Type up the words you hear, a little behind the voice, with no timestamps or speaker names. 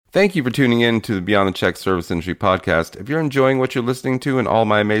Thank you for tuning in to the Beyond the Check Service Industry podcast. If you're enjoying what you're listening to and all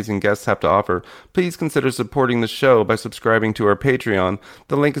my amazing guests have to offer, please consider supporting the show by subscribing to our Patreon.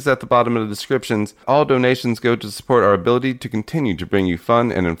 The link is at the bottom of the descriptions. All donations go to support our ability to continue to bring you fun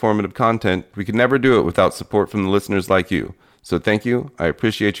and informative content. We could never do it without support from the listeners like you. So thank you. I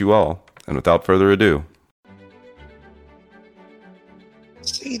appreciate you all. And without further ado.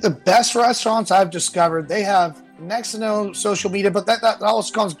 See, the best restaurants I've discovered, they have next to no social media, but that always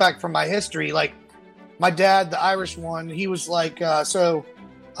comes back from my history. Like my dad, the Irish one, he was like, so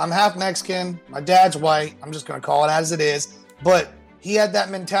I'm half Mexican, my dad's white, I'm just going to call it as it is, but he had that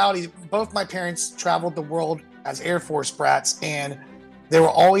mentality. Both my parents traveled the world as Air Force brats, and they were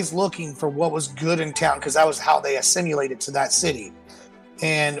always looking for what was good in town because that was how they assimilated to that city.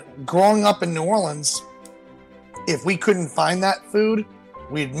 And growing up in New Orleans, if we couldn't find that food,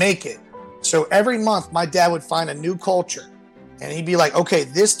 we'd make it. So every month, my dad would find a new culture, and he'd be like, okay,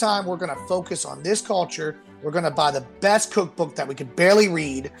 this time we're going to focus on this culture. We're going to buy the best cookbook that we could barely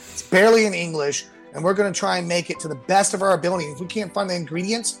read. It's barely in English, and we're going to try and make it to the best of our ability. If we can't find the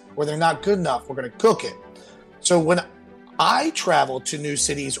ingredients or they're not good enough, we're going to cook it. So when I travel to new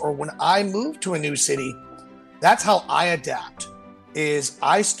cities or when I move to a new city, that's how I adapt, is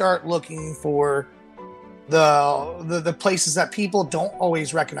I start looking for the places that people don't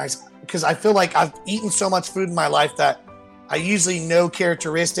always recognize, because I feel like I've eaten so much food in my life that I usually know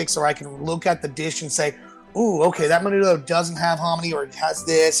characteristics, or I can look at the dish and say, ooh, okay, that menudo doesn't have hominy, or it has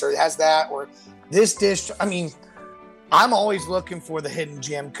this, or it has that, or this dish. I mean, I'm always looking for the hidden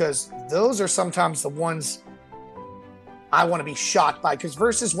gem, because those are sometimes the ones I want to be shocked by. Because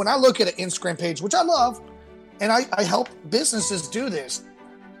versus when I look at an Instagram page, which I love, and I help businesses do this,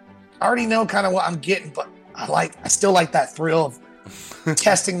 I already know kind of what I'm getting, but I still like that thrill of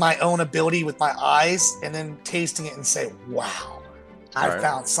testing my own ability with my eyes and then tasting it and say, wow, I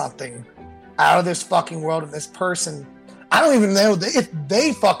found something out of this fucking world. And this person, I don't even know if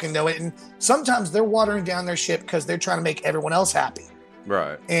they fucking know it. And sometimes they're watering down their shit because they're trying to make everyone else happy.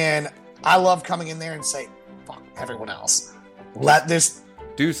 Right. And I love coming in there and say, fuck everyone else. Let this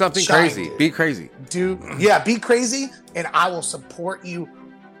do something shine, crazy. dude. Be crazy. Be crazy, and I will support you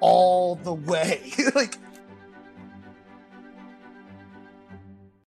all the way. Like,